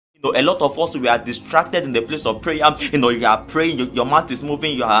A lot of us, we are distracted in the place of prayer. You are praying, your mouth is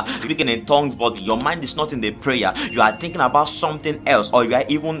moving, you are speaking in tongues, but your mind is not in the prayer. You are thinking about something else, or you are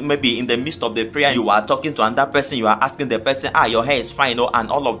even maybe in the midst of the prayer, you are talking to another person, you are asking the person, your hair is fine, and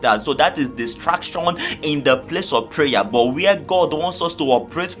all of that. So that is distraction in the place of prayer. But where God wants us to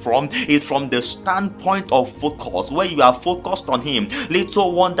operate from is from the standpoint of focus, where you are focused on Him.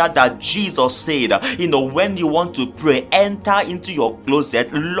 Little wonder that Jesus said, when you want to pray, enter into your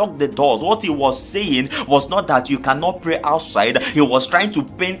closet, lock the doors. What He was saying was not that you cannot pray outside. He was trying to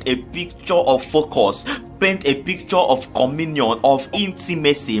paint a picture of focus, paint a picture of communion, of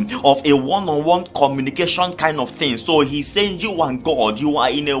intimacy, of a one-on-one communication kind of thing. So He's saying you and God, you are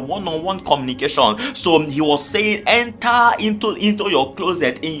in a one-on-one communication. So He was saying enter into your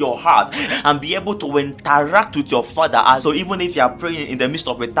closet, in your heart, and be able to interact with your Father. And so even if you are praying in the midst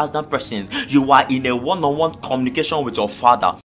of 1,000 persons, you are in a one-on-one communication with your Father.